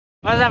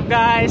What's up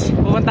guys?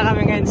 Pupunta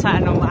kami ngayon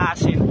sa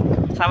Maasin.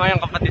 Sama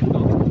yung kapatid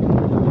ko.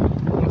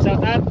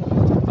 Shout out?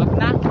 Wag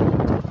na?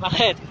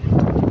 Bakit?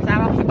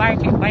 Sama ko si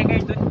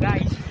Bikerdude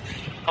guys.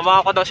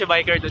 Kamukha ko daw si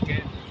Bikerdude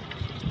ngayon.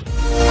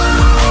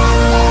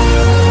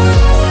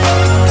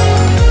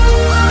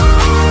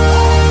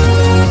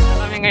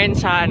 Kami ngayon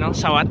sa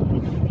Sawat.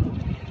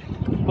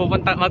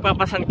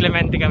 Magpapasan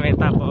Clemente kami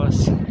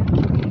tapos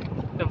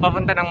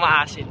papunta ng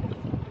Maasin.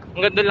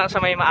 Hanggang doon lang sa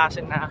may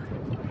Maasin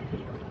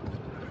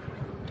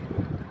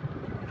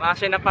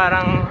na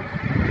parang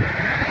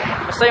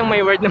basta yung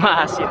may word na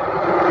Maasin.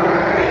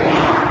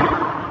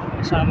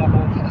 Kasama ko.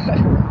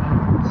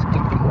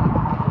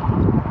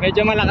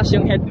 Medyo malakas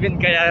yung headwind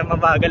kaya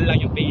mabagal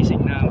lang yung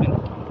pacing namin.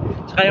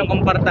 Saka yung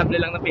komportable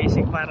lang na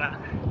pacing para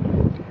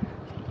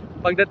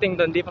pagdating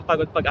doon di pa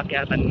pagod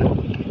pag-akyatan na.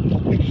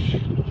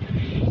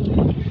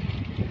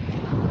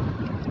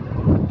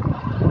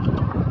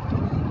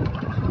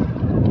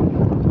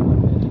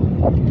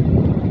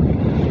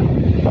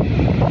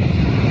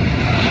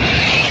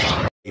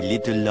 A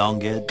little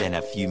longer than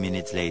a few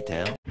minutes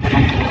later.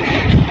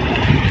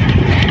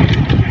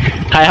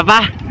 Kaya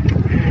pa?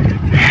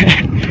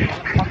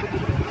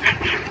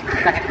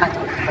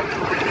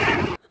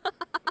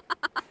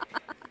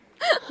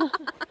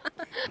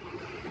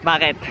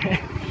 Bakit?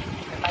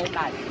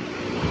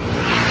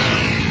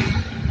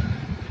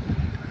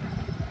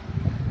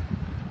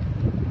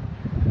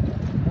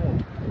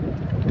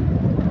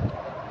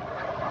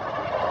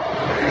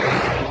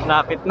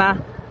 Lapit na.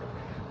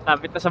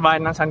 Lapit na sa bahay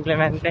ng San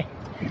Clemente.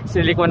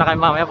 Siliko na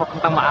kayo mamaya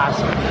papuntang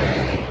Maasin.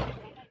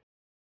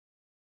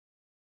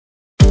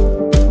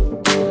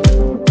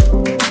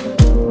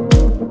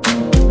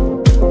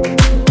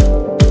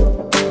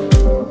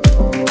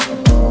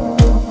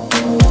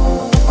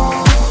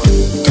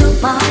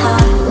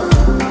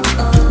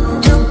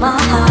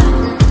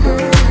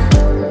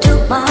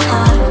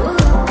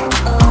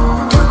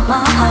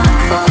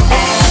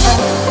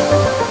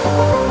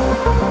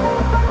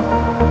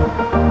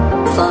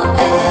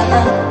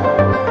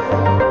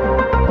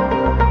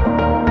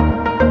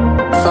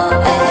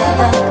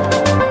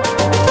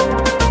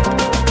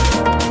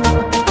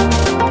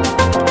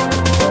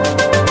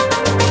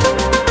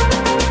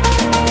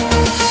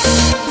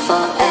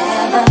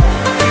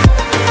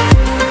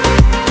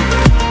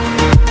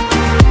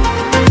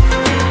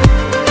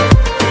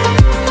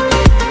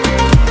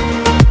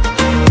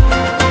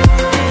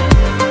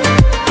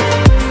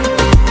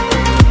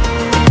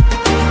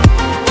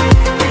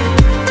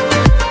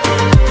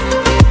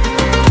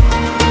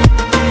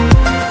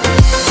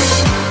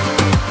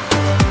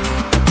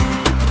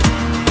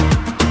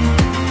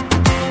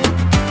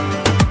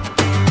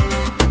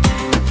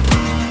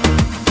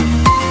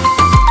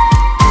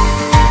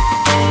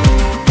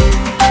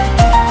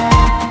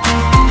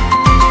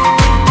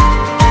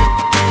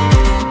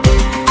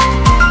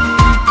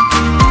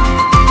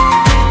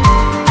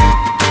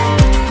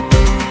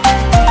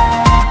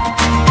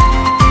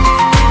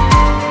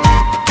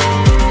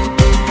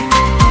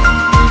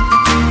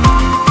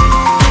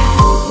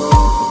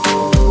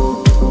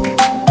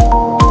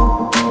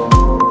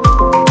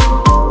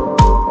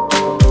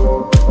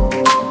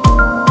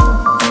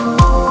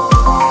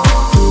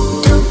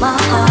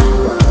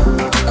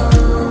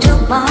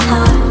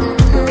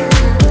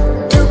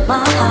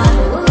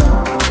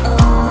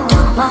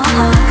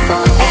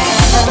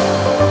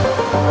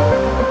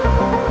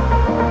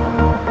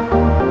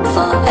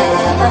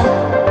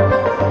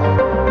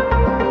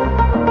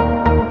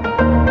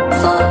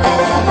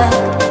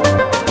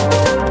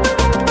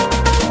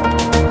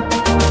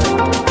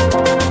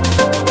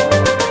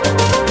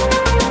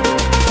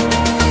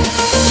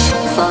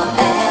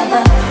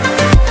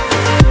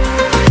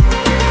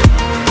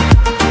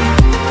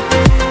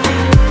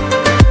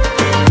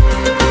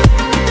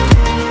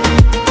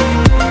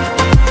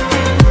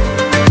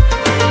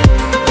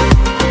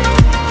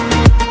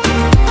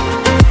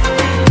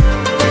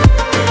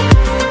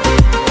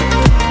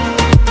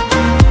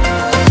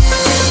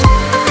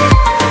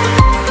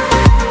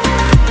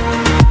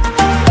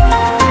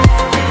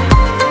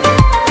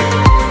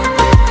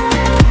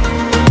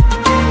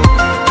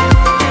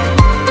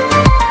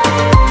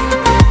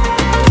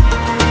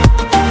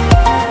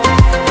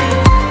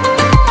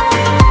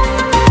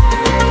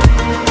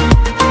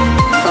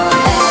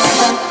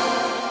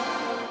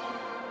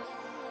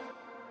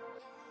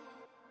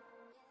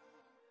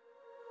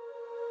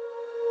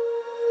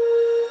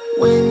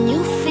 When you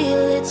feel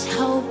it's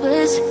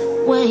hopeless,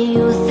 when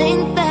you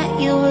think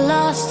that you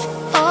lost,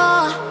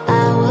 oh,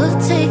 I will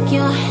take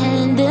your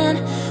hand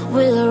and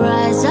we'll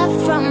rise up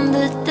from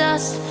the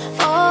dust.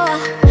 Oh,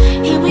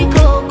 here we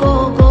go,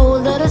 go, go,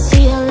 let us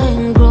heal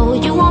and grow.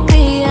 You won't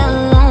be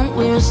alone,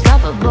 we're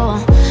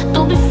unstoppable.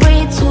 Don't be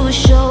afraid to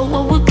show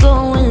what we're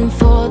going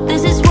for.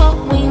 This is what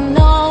we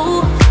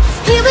know.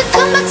 Here we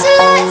come back to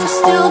life, we're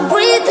still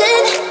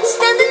breathing.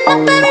 Standing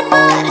up,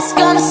 everybody's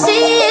gonna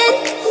see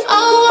it.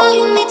 Oh, all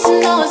you need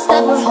to know is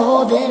that we're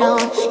holding on.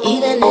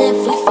 Even if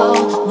we fall,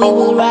 we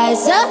will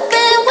rise up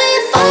and we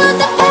follow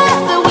the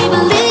path that we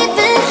believe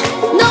in.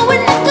 No,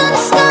 we're not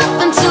gonna stop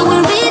until we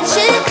reach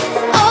it.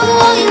 Oh,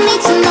 all you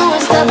need to know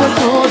is that we're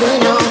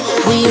holding on.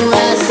 We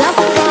rise up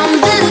from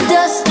the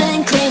dust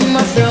and claim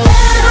our throne.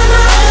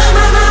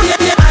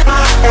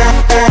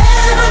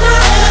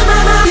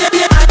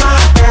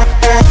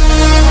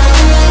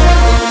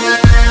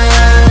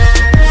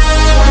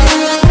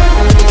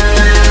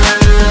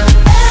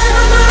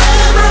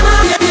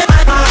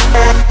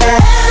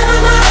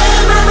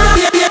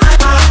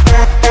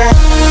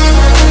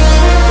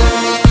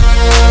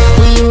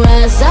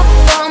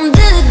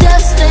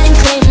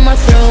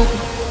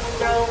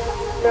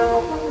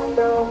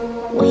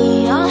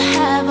 We all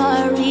have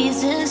our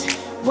reasons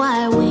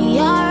why we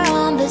are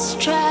on this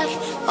track.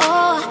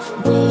 Oh,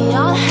 we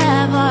all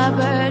have our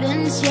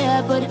burdens,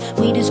 yeah, but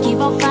we just keep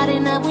on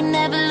fighting and we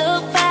never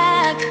look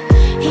back.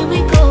 Here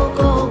we go,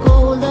 go,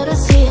 go, let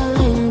us heal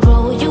and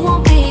grow. You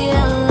won't be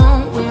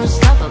alone, we're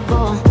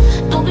unstoppable.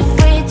 Don't be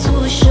afraid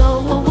to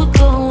show what we're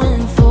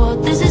going for.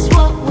 This is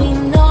what we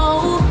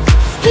know.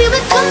 Here we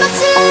come back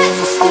to life,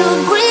 we're still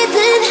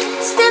breathing.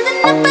 Standing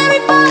up,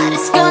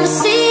 everybody's gonna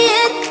see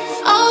it.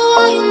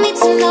 All you need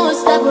to know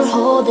is that we're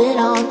holding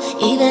on.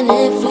 Even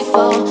if we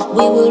fall,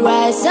 we will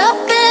rise up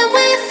and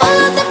we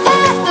follow the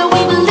path that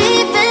we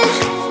believe in.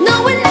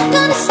 No, we're not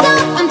gonna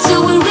stop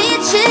until we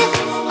reach it.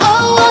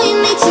 All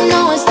you need to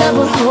know is that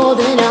we're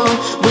holding on.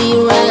 We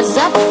rise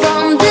up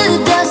from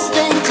the dust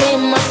and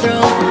claim our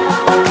throne.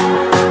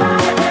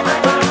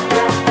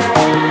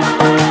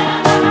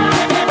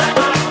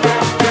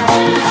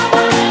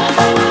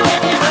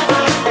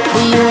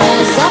 We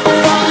rise up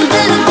from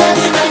the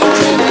dust and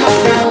claim our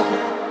throne.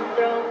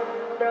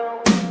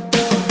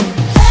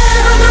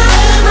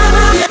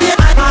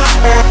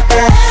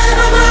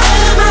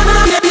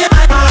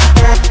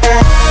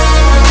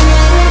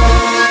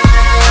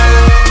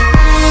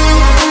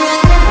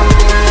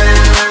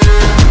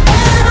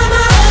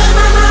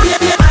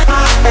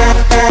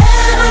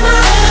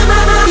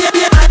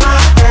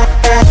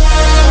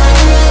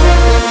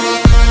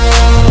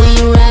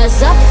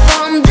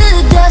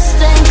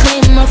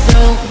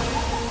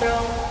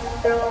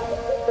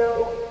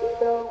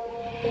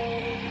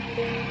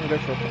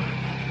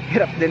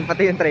 Hirap din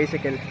pati yung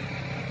tricycle.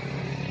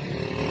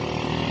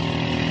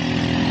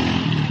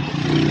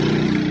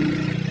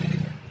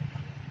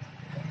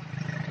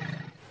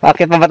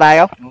 Akit pa ba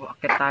tayo? Oo,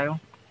 akit tayo.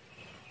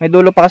 May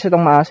dulo pa kasi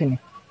itong Maasin eh.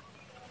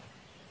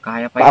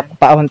 Kaya pa yan.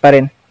 Paahon pa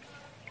rin.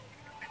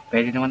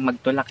 Pwede naman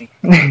magtulak eh.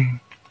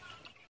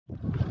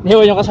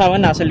 Yung kasama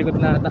nasa likod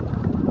na ata.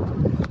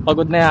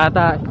 Pagod na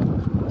yata eh.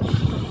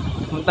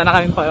 Punta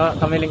na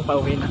kamiling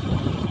pauwi na.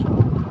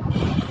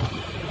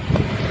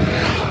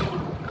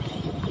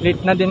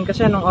 Late na din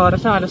kasi anong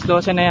oras na, alas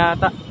 12 na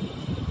yata.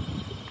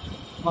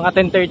 Mga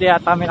 10:30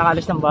 yata kami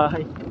nakalis ng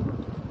bahay.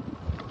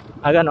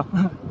 Agano.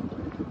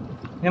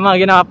 Yung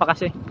mga ginawa pa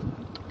kasi.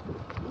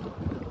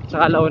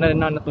 Saka alauna rin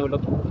na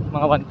natulog.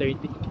 Mga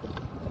 1:30.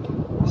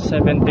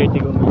 7:30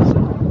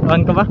 gumising.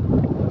 Ewan ko ba?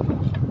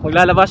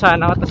 Maglalaba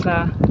sana ako, tapos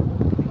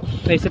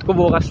naisip ko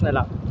bukas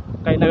na lang.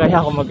 Kaya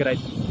nagaya ako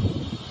mag-ride.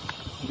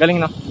 Galing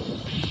no?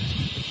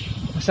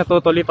 Mas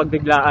natutuloy pag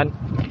biglaan.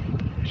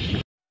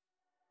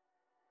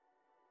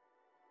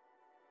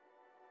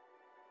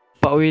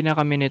 Pauwi na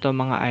kami nito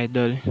mga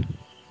idol.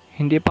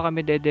 Hindi pa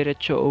kami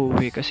dediretso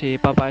uuwi kasi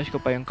papayos ko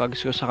pa yung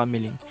cogs ko sa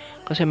kamiling.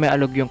 Kasi may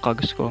alog yung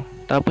cogs ko.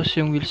 Tapos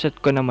yung wheelset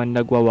ko naman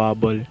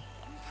nagwawabol.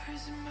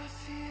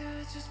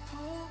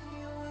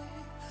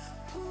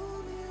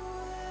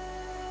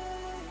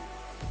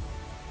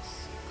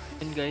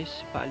 And guys,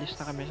 paalis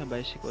na kami sa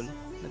bicycle.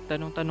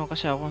 Nagtanong-tanong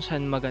kasi ako kung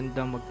saan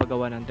magandang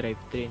magpagawa ng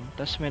drivetrain.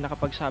 Tapos may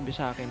nakapagsabi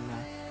sa akin na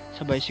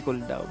sa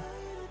bicycle daw.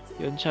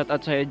 Yun,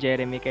 shoutout sa'yo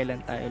Jeremy,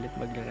 kailan tayo ulit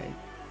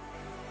mag-ride.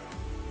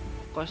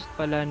 Cost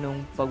pala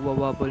nung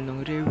pagwawabol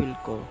ng rear wheel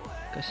ko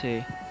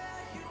kasi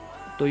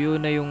tuyo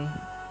na yung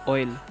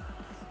oil,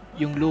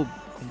 yung lube,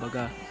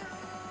 kumbaga.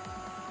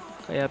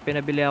 Kaya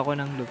pinabili ako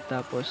ng lube,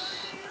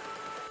 tapos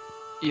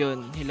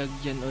yun,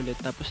 hilagyan ulit,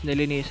 tapos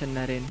nilinisan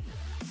na rin.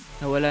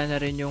 Nawala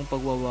na rin yung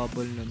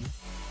pagwawabol nun.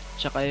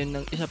 Tsaka yun,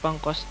 ng isa pang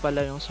cost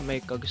pala yung sa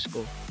may cogs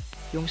ko,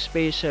 yung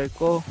spacer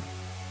ko.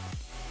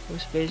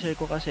 Yung spacer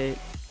ko kasi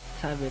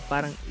sabi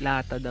parang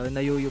lata daw,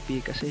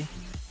 nayuyupi kasi.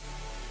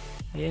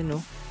 Ayan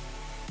oh.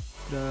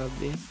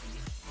 Grabe.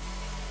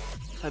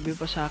 Sabi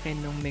pa sa akin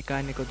nung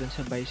mekaniko dun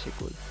sa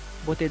bicycle,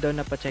 buti daw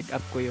napacheck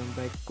up ko yung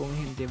bike, kung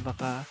hindi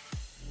baka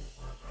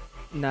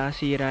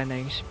nasira na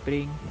yung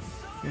spring.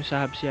 Yung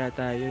sa hubs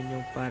yata, yun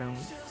yung parang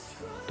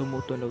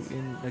tumutunog,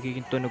 yung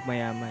nagiging tunog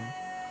mayaman.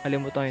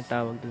 Kalimutan ko yung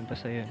tawag dun,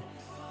 basta yun.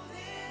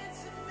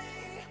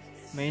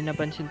 May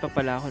napansin pa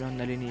pala ako nung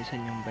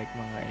nalinisan yung bike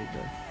mga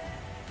idol.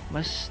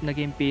 Mas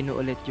naging pino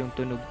ulit yung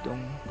tunog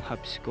tong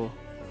hubs ko.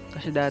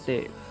 Kasi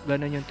dati,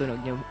 ganun yung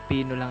tunog niya,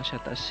 pino lang siya,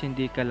 tas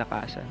hindi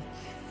kalakasan.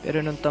 Pero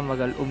nung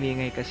tumagal,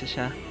 umingay kasi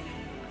siya.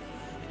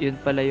 Yun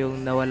pala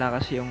yung nawala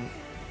kasi yung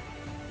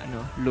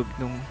lube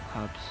nung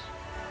hubs.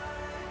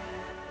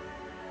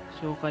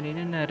 So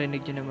kanina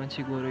narinig niyo naman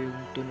siguro yung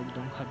tunog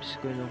ng hubs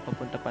ko nung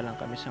papunta pa lang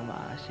kami sa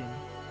Maasin.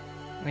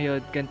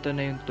 Ngayon, ganito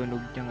na yung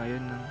tunog niya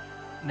ngayon nang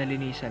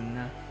nalinisan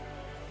na.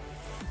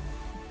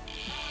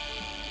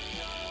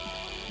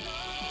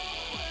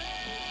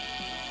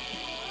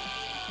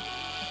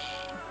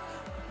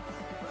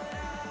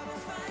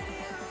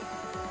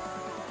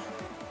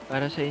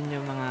 Para sa inyo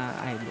mga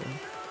idol,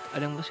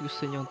 anong mas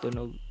gusto nyong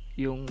tunog?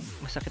 Yung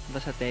masakit ba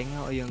sa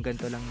tenga o yung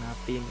ganito lang na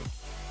pinig?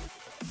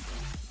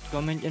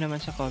 Comment nyo naman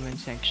sa comment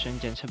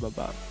section dyan sa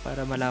baba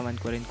para malaman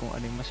ko rin kung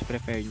ano yung mas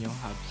prefer nyo,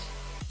 Habs.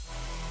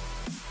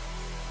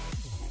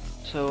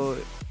 So,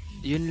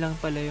 yun lang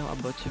pala yung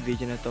about sa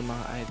video na to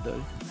mga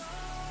idol.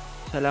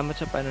 Salamat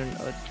sa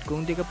panonood.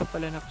 Kung di ka pa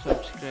pala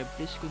nakasubscribe,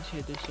 please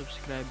consider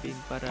subscribing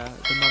para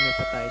dumami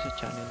pa tayo sa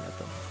channel na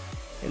to.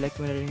 I-like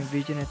mo na rin yung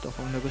video na to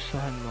kung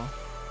nagustuhan mo.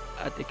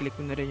 At i-click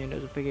mo na rin yung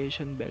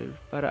notification bell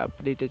para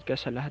updated ka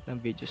sa lahat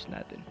ng videos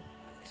natin.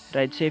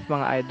 Ride safe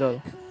mga idol!